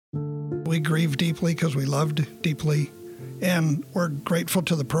We grieve deeply because we loved deeply. And we're grateful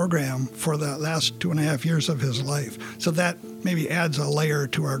to the program for the last 2.5 years of his life. So that maybe adds a layer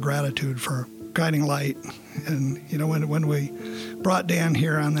to our gratitude for Guiding Light. And, you know, when we brought Dan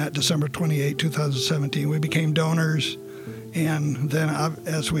here on that December 28, 2017, we became donors. And then,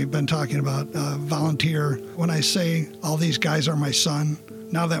 as we've been talking about, volunteer. When I say all these guys are my son,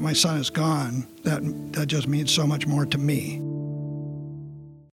 now that my son is gone, that just means so much more to me.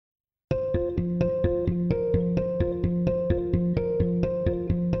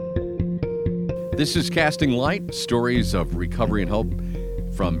 This is Casting Light, stories of recovery and hope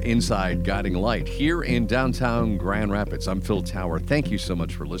from inside Guiding Light here in downtown Grand Rapids. I'm Phil Tower. Thank you so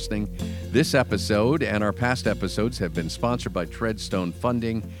much for listening. This episode and our past episodes have been sponsored by Treadstone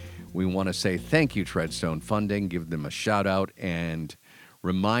Funding. We want to say thank you, Treadstone Funding, give them a shout out, and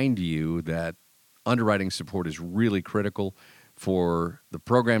remind you that underwriting support is really critical for the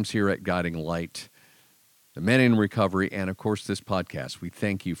programs here at Guiding Light, the Men in Recovery, and of course this podcast. We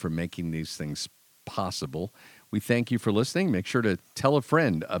thank you for making these things possible. We thank you for listening. Make sure to tell a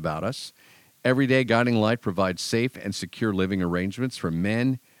friend about us. Every day, Guiding Light provides safe and secure living arrangements for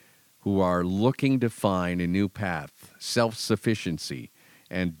men who are looking to find a new path, self-sufficiency,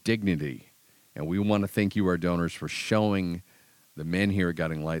 and dignity. And we want to thank you, our donors, for showing the men here at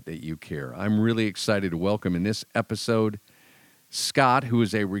Guiding Light that you care. I'm really excited to welcome in this episode Scott, who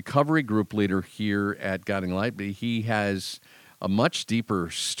is a recovery group leader here at Guiding Light, but he has a much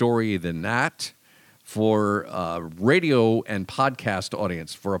deeper story than that. For a radio and podcast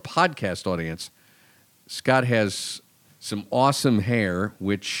audience, Scott has some awesome hair,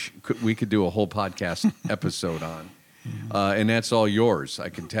 which we could do a whole podcast episode on. And that's all yours, I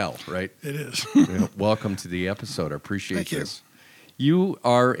can tell, right? It is. Welcome to the episode. I appreciate Thank this. You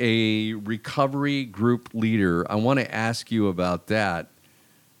are a recovery group leader. I want to ask you about that,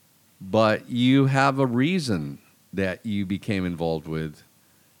 but you have a reason that you became involved with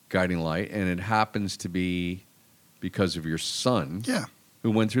Guiding Light, and it happens to be because of your son, who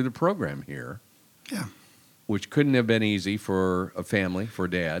went through the program here, which couldn't have been easy for a family, for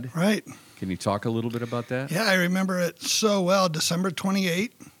Dad. Right. Can you talk a little bit about that? Yeah, I remember it so well. December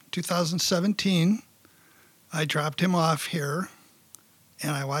 28, 2017, I dropped him off here,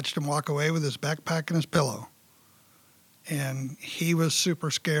 and I watched him walk away with his backpack and his pillow. And he was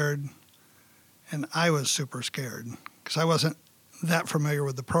super scared, and I was super scared, because I wasn't that familiar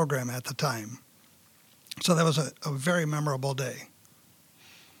with the program at the time. So that was a very memorable day.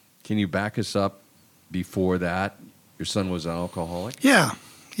 Can you back us up before that? Your son was an alcoholic? Yeah.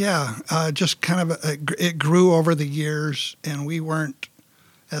 Just kind of, it grew over the years, and we weren't,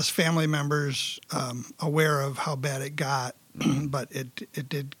 as family members, aware of how bad it got, but it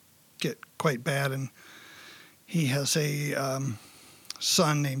did get quite bad. And he has a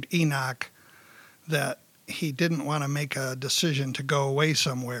son named Enoch that he didn't want to make a decision to go away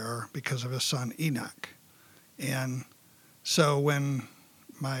somewhere because of his son Enoch. And so when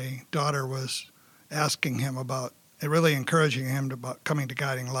my daughter was asking him about, really encouraging him about coming to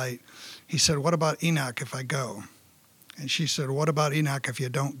Guiding Light, he said, "What about Enoch if I go?" And she said, "What about Enoch if you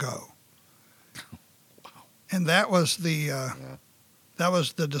don't go?" Wow. And that was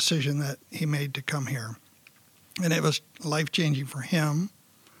the decision that he made to come here. And it was life-changing for him.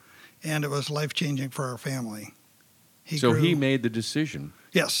 And it was life-changing for our family. He made the decision.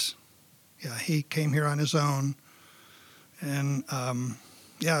 Yes. Yeah, he came here on his own. And,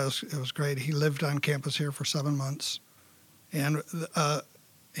 it was great. He lived on campus here for 7 months. And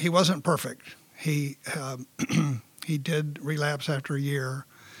he wasn't perfect. He did relapse after a year.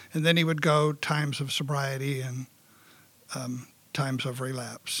 And then he would go times of sobriety and times of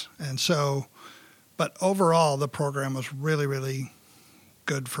relapse. And so, but overall, the program was really, really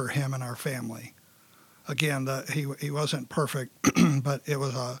good for him and our family. Again, he wasn't perfect, but it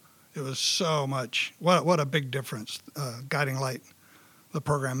was so much. What a big difference Guiding Light, the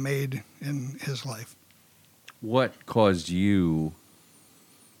program, made in his life. What caused you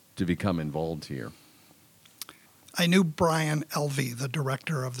to become involved here? I knew Brian Elvey, the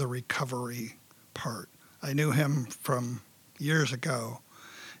director of the recovery part. I knew him from years ago,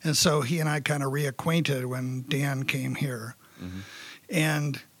 and so he and I kind of reacquainted when Dan came here. Mm-hmm.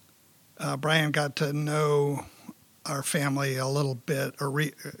 And Brian got to know our family a little bit, or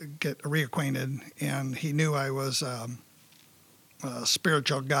get reacquainted, and he knew I was a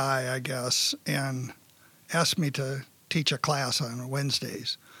spiritual guy, I guess, and asked me to teach a class on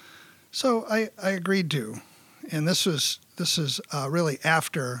Wednesdays. So I agreed to, and this is really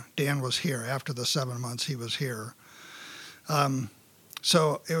after Dan was here, after the 7 months he was here.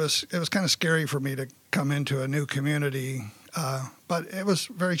 So it was kind of scary for me to come into a new community But it was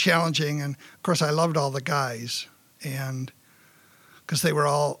very challenging. And, of course, I loved all the guys, and because they were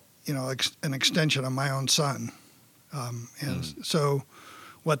all, an extension of my own son. So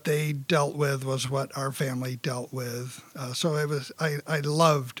what they dealt with was what our family dealt with. So I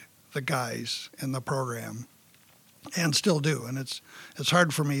loved the guys in the program and still do. And it's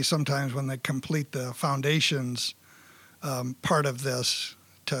hard for me sometimes when they complete the foundations part of this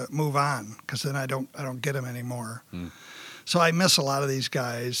to move on, because then I don't get them anymore. So I miss a lot of these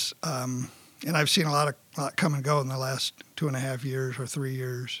guys. And I've seen a lot come and go in the last 2.5 years or 3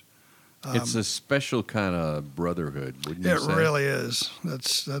 years. It's a special kind of brotherhood, wouldn't you say? It really is.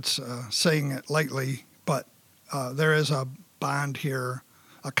 That's saying it lightly, but there is a bond here,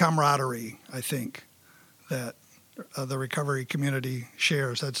 a camaraderie, I think, that the recovery community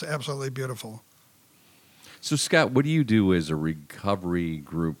shares. That's absolutely beautiful. So, Scott, what do you do as a recovery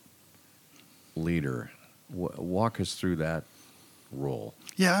group leader? Walk us through that role.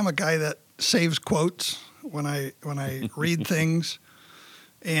 Yeah, I'm a guy that saves quotes when I read things,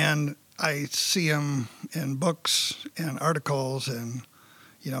 and I see them in books and articles and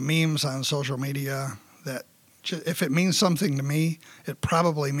memes on social media that if it means something to me, it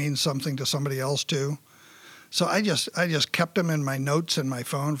probably means something to somebody else too. So I just kept them in my notes in my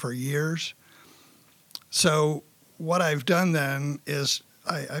phone for years. So what I've done then is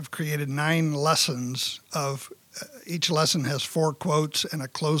I've created 9 lessons of each lesson has 4 quotes and a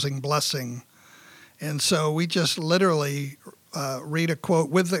closing blessing. And so we just literally read a quote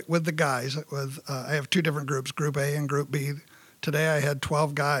with the guys. I have 2 different groups, Group A and Group B. Today I had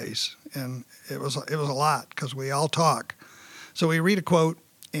 12 guys, and it was a lot because we all talk. So we read a quote,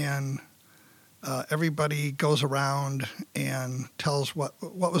 and everybody goes around and tells what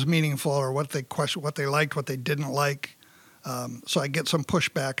was meaningful or what they questioned, what they liked, what they didn't like. So I get some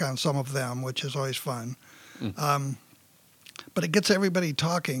pushback on some of them, which is always fun. But it gets everybody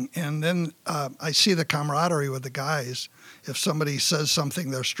talking, and then I see the camaraderie with the guys. If somebody says something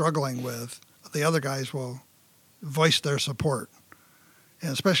they're struggling with, the other guys will voice their support,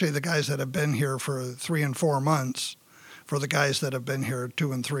 and especially the guys that have been here for 3 and 4 months, for the guys that have been here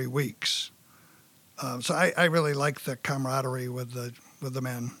 2 and 3 weeks. So I really like the camaraderie with the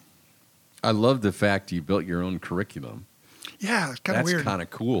men. I love the fact you built your own curriculum. Yeah, it's kind of weird. That's kind of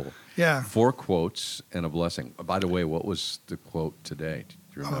cool. Yeah. 4 quotes and a blessing. By the way, what was the quote today? Do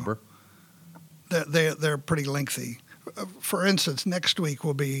you remember? They're pretty lengthy. For instance, next week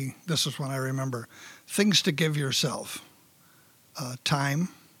will be, this is one I remember, things to give yourself. Time,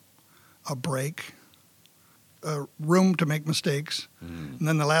 a break, room to make mistakes. And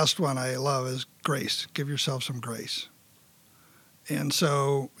then the last one I love is grace. Give yourself some grace. And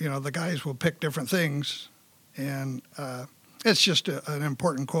so, the guys will pick different things, and it's just an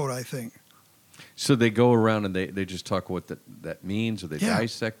important quote, I think. So they go around and they just talk what that means, or they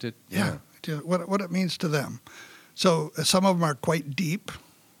dissect it? Yeah. What it means to them. So some of them are quite deep.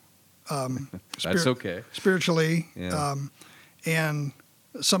 That's okay. Spiritually. Yeah. And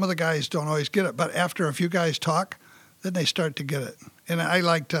some of the guys don't always get it. But after a few guys talk, then they start to get it. And I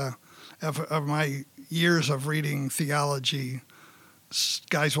like to, of my years of reading theology,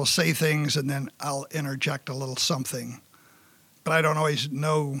 guys will say things and then I'll interject a little something. But I don't always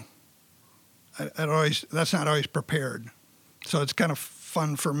know. That's not always prepared. So it's kind of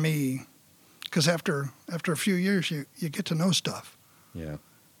fun for me, because after a few years, you get to know stuff. Yeah.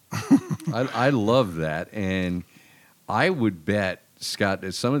 I love that. And I would bet, Scott,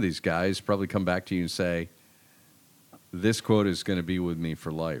 that some of these guys probably come back to you and say, this quote is going to be with me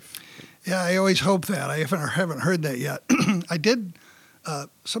for life. Yeah, I always hope that. I haven't heard that yet. I did.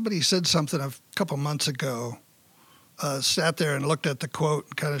 Somebody said something a couple months ago, sat there and looked at the quote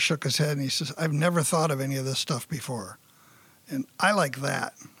and kind of shook his head, and he says, I've never thought of any of this stuff before. And I like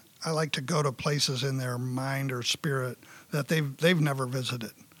that. I like to go to places in their mind or spirit that they've never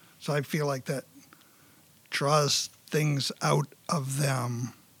visited. So I feel like that draws things out of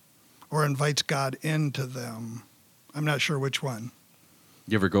them or invites God into them. I'm not sure which one.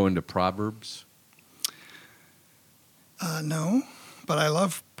 You ever go into Proverbs? No, but I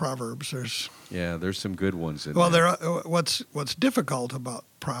love Proverbs. There's some good ones in there. Well, what's difficult about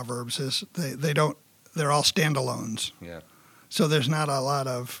Proverbs is they're all standalones. Yeah. So there's not a lot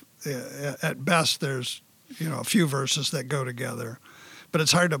of, at best there's, a few verses that go together. But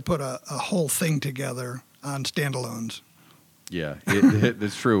it's hard to put a whole thing together on standalones. Yeah,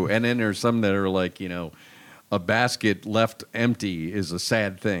 that's true. And then there's some that are like, a basket left empty is a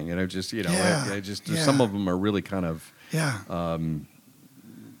sad thing. And some of them are really kind of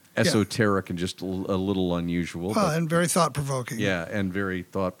esoteric and just a little unusual. And very thought-provoking. Yeah, and very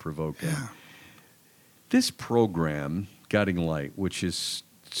thought-provoking. Yeah. This program Guiding Light, which is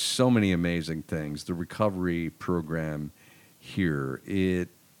so many amazing things. The recovery program here, it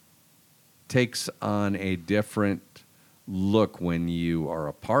takes on a different look when you are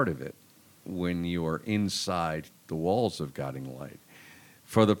a part of it, when you are inside the walls of Guiding Light.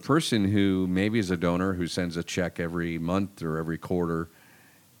 For the person who maybe is a donor who sends a check every month or every quarter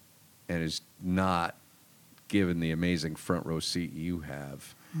and is not given the amazing front row seat you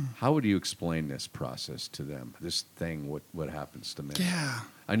have, how would you explain this process to them? This thing, what happens to me? Yeah.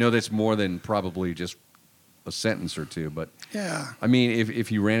 I know that's more than probably just a sentence or two, but Yeah. I mean, if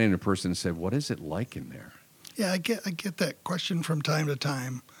you ran into a person and said, "What is it like in there?" Yeah, I get that question from time to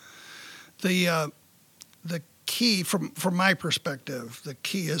time. The key, from my perspective, the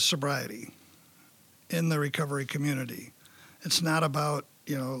key is sobriety in the recovery community. It's not about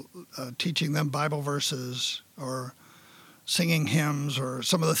teaching them Bible verses or singing hymns or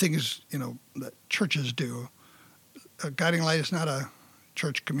some of the things that churches do. Guiding Light is not a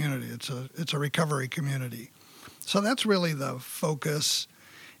church community; it's a recovery community. So that's really the focus,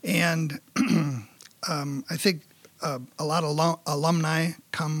 and I think a lot of alumni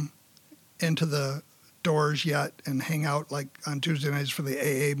come into the doors yet and hang out like on Tuesday nights for the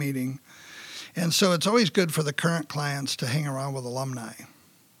AA meeting. And so it's always good for the current clients to hang around with alumni.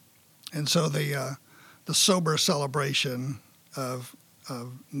 And so the sober celebration of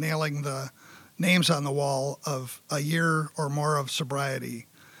nailing the names on the wall of a year or more of sobriety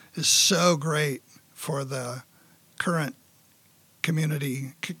is so great for the current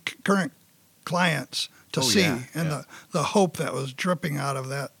community, current clients to see. Yeah, and yeah. the hope that was dripping out of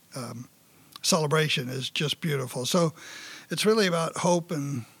that celebration is just beautiful. So it's really about hope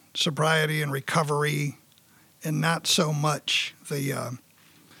and sobriety and recovery, and not so much the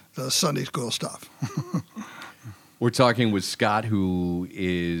Sunday school stuff. We're talking with Scott, who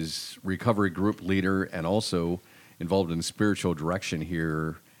is recovery group leader and also involved in spiritual direction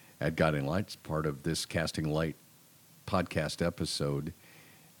here at Guiding Light. It's part of this Casting Light podcast episode.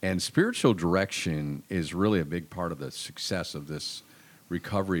 And spiritual direction is really a big part of the success of this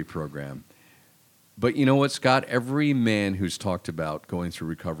recovery program. But you know what, Scott? Every man who's talked about going through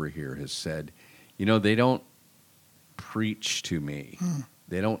recovery here has said, they don't preach to me.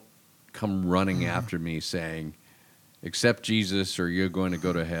 They don't come running after me saying, accept Jesus or you're going to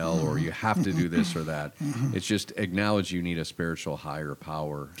go to hell or you have to do this or that. It's just acknowledge you need a spiritual higher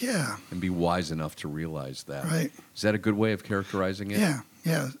power. Yeah. And be wise enough to realize that. Right. Is that a good way of characterizing it?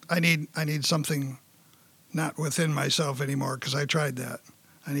 Yeah. I need something not within myself anymore, because I tried that.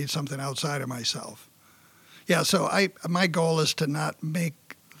 I need something outside of myself. Yeah, so my goal is to not make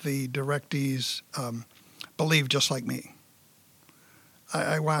the directees believe just like me.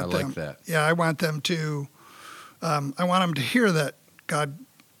 I want them. Like that. Yeah, I want them to. I want them to hear that God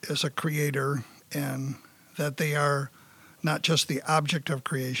is a creator and that they are not just the object of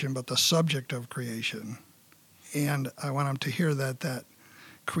creation, but the subject of creation. And I want them to hear that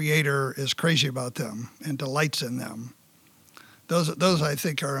creator is crazy about them and delights in them. Those I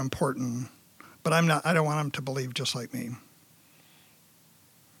think are important, but I don't want them to believe just like me.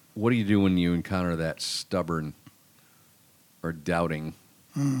 What do you do when you encounter that stubborn or doubting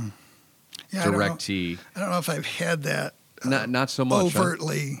directee? I don't know if I've had that Not so much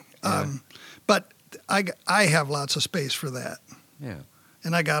overtly, huh? Yeah. but I have lots of space for that. Yeah.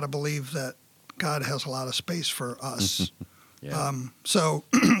 And I got to believe that God has a lot of space for us. Yeah. So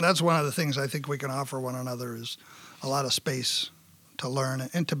that's one of the things I think we can offer one another is a lot of space to learn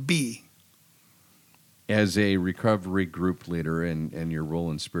and to be. As a recovery group leader and your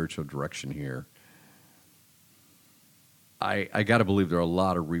role in spiritual direction here, I got to believe there are a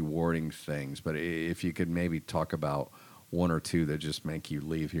lot of rewarding things, but if you could maybe talk about one or two that just make you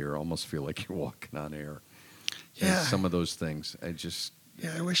leave here, almost feel like you're walking on air. Yeah. And some of those things,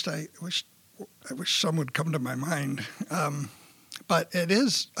 I wish some would come to my mind. But it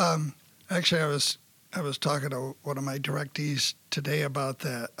is, actually I was talking to one of my directees today about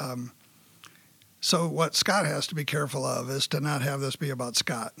that. So what Scott has to be careful of is to not have this be about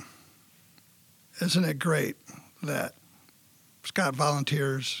Scott. Isn't it great that Scott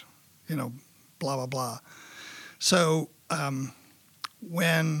volunteers, blah, blah, blah. So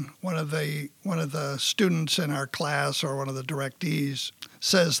when one of the students in our class or one of the directees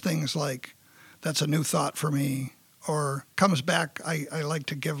says things like, that's a new thought for me, or comes back, I like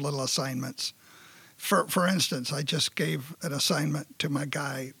to give little assignments. For instance, I just gave an assignment to my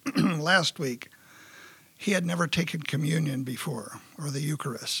guy last week. He had never taken communion before, or the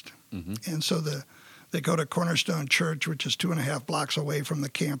Eucharist. Mm-hmm. And so they go to Cornerstone Church, which is 2.5 blocks away from the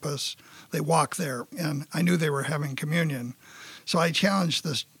campus. They walk there, and I knew they were having communion. So I challenged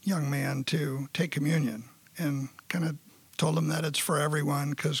this young man to take communion and kind of told them that it's for everyone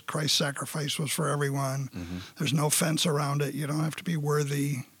because Christ's sacrifice was for everyone. Mm-hmm. There's no fence around it. You don't have to be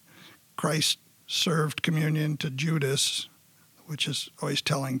worthy. Christ served communion to Judas, which is always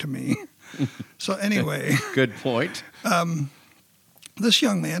telling to me. So anyway. Good point. This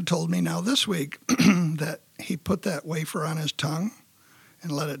young man told me now this week that he put that wafer on his tongue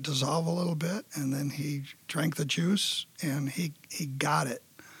and let it dissolve a little bit, and then he drank the juice, and he got it,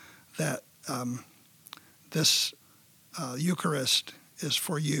 that this Eucharist is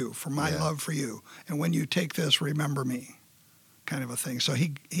for you, for my love for you. And when you take this, remember me, kind of a thing. So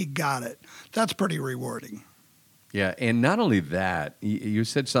he got it. That's pretty rewarding. Yeah, and not only that, you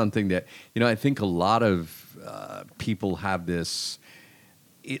said something that, I think a lot of people have this,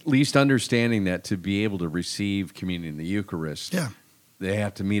 at least understanding that to be able to receive communion, the Eucharist, they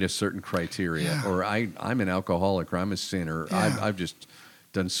have to meet a certain criteria. Yeah. Or I'm an alcoholic, or I'm a sinner. Yeah. I've just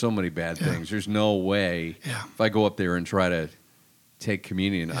done so many bad things. There's no way if I go up there and try to take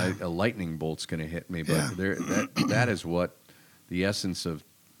communion, a lightning bolt's going to hit me. But that is what the essence of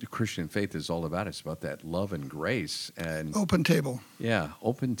the Christian faith is all about. It's about that love and grace and open table. Yeah,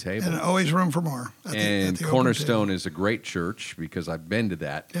 open table, and always room for more. And Cornerstone is a great church because I've been to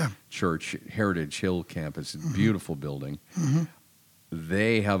that church, Heritage Hill campus. It's a beautiful building. Mm-hmm.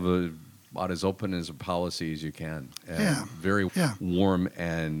 They have about as open as a policy as you can. And very warm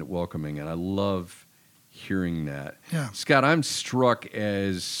and welcoming, and I love hearing that. Yeah. Scott, I'm struck,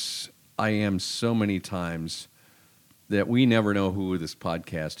 as I am so many times, that we never know who this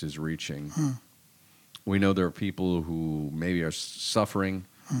podcast is reaching. We know there are people who maybe are suffering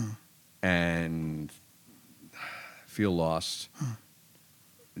and feel lost,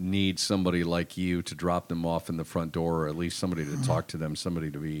 need somebody like you to drop them off in the front door, or at least somebody to talk to them,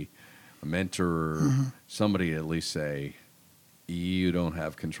 somebody to be a mentor, somebody to at least say, you don't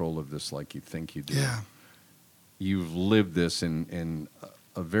have control of this like you think you do. Yeah. You've lived this in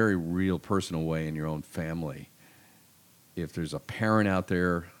a very real personal way in your own family. If there's a parent out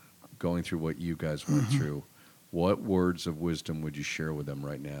there going through what you guys went through, what words of wisdom would you share with them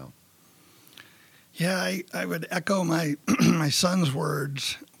right now? Yeah, I would echo my my son's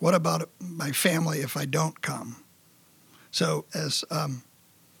words. What about my family if I don't come? So as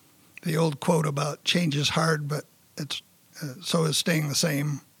the old quote about change is hard, but it's so is staying the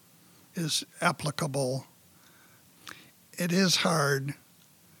same is applicable. It is hard,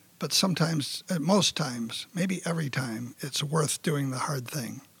 but sometimes, most times, maybe every time, it's worth doing the hard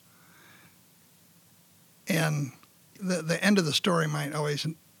thing. And the end of the story might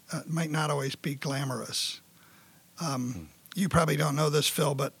not always be glamorous. You probably don't know this,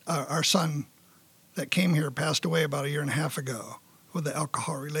 Phil, but our son that came here passed away about 1.5 years ago with an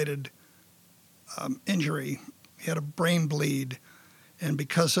alcohol-related injury. He had a brain bleed, and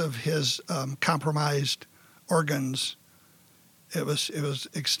because of his compromised organs, it was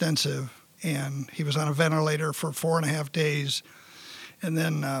extensive, and he was on a ventilator for 4.5 days, and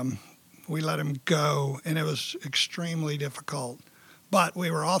then we let him go, and it was extremely difficult. But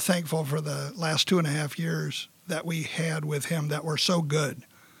we were all thankful for the last 2.5 years that we had with him that were so good,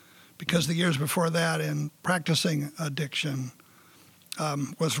 because the years before that in practicing addiction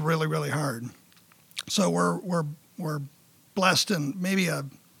was really, really hard. So we're blessed in maybe a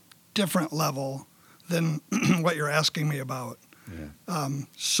different level than what you're asking me about. Yeah.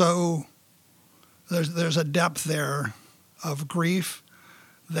 So there's a depth there of grief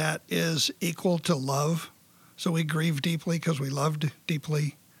that is equal to love. So we grieve deeply because we loved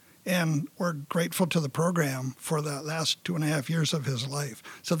deeply, and we're grateful to the program for the last 2.5 years of his life.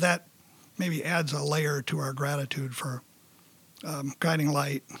 So that maybe adds a layer to our gratitude for Guiding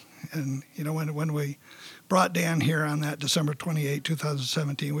Light. And, when we brought Dan here on that December 28,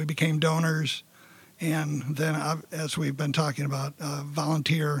 2017, we became donors, and then, as we've been talking about,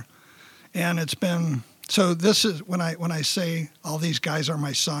 volunteer. And it's been, so this is, when I say all these guys are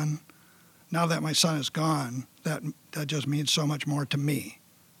my son, now that my son is gone, that just means so much more to me.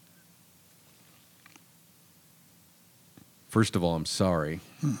 First of all, I'm sorry.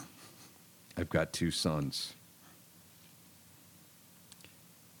 I've got 2 sons.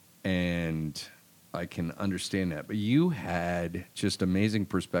 And I can understand that. But you had just amazing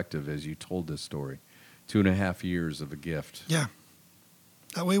perspective as you told this story. 2.5 years of a gift. Yeah.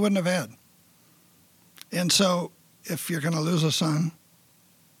 That we wouldn't have had. And so if you're going to lose a son,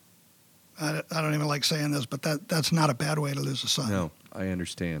 I don't even like saying this, but that's not a bad way to lose a son. No, I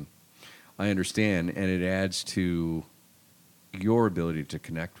understand. And it adds to your ability to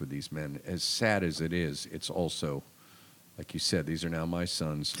connect with these men. As sad as it is, it's also, like you said, these are now my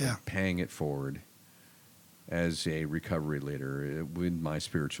sons, paying it forward. as a recovery leader with my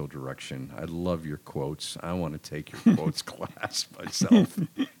spiritual direction. I love your quotes. I want to take your quotes class myself.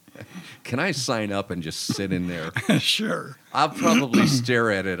 Can I sign up and just sit in there? Sure. I'll probably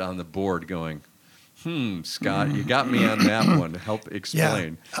stare at it on the board going, Scott, you got me on that one. Help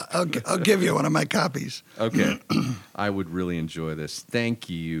explain. Yeah, I'll give you one of my copies. Okay. I would really enjoy this. Thank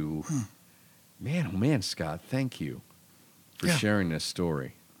you. Man, oh man, Scott, thank you for sharing this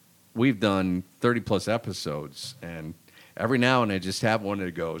story. We've done 30-plus episodes, and every now and then I just have one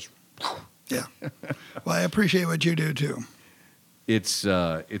that goes. Yeah. Well, I appreciate what you do, too. It's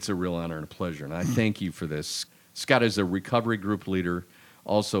a real honor and a pleasure, and I thank you for this. Scott is a recovery group leader,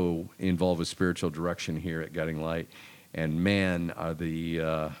 also involved with spiritual direction here at Guiding Light, and man, are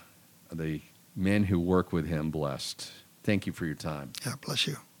the men who work with him blessed. Thank you for your time. Yeah, bless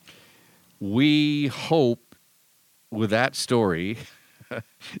you. We hope with that story,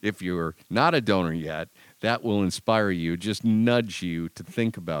 if you're not a donor yet, that will inspire you, just nudge you to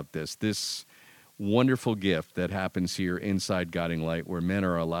think about this wonderful gift that happens here inside Guiding Light, where men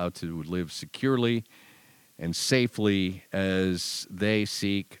are allowed to live securely and safely as they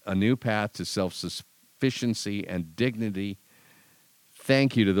seek a new path to self-sufficiency and dignity.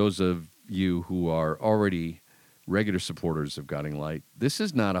 Thank you to those of you who are already regular supporters of Guiding Light. This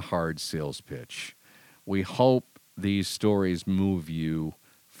is not a hard sales pitch. We hope these stories move you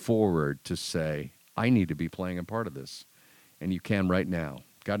forward to say, I need to be playing a part of this. And you can right now.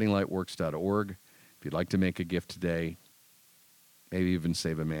 GuidingLightWorks.org. If you'd like to make a gift today, maybe even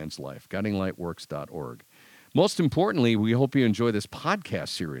save a man's life. GuidingLightWorks.org. Most importantly, we hope you enjoy this podcast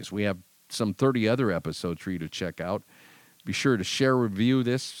series. We have some 30 other episodes for you to check out. Be sure to share, review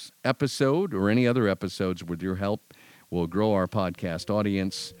this episode or any other episodes. With your help, we'll grow our podcast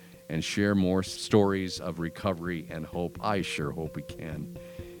audience and share more stories of recovery and hope. I sure hope we can.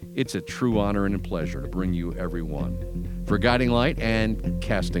 It's a true honor and a pleasure to bring you everyone. For Guiding Light and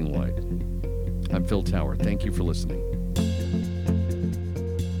Casting Light, I'm Phil Tower. Thank you for listening.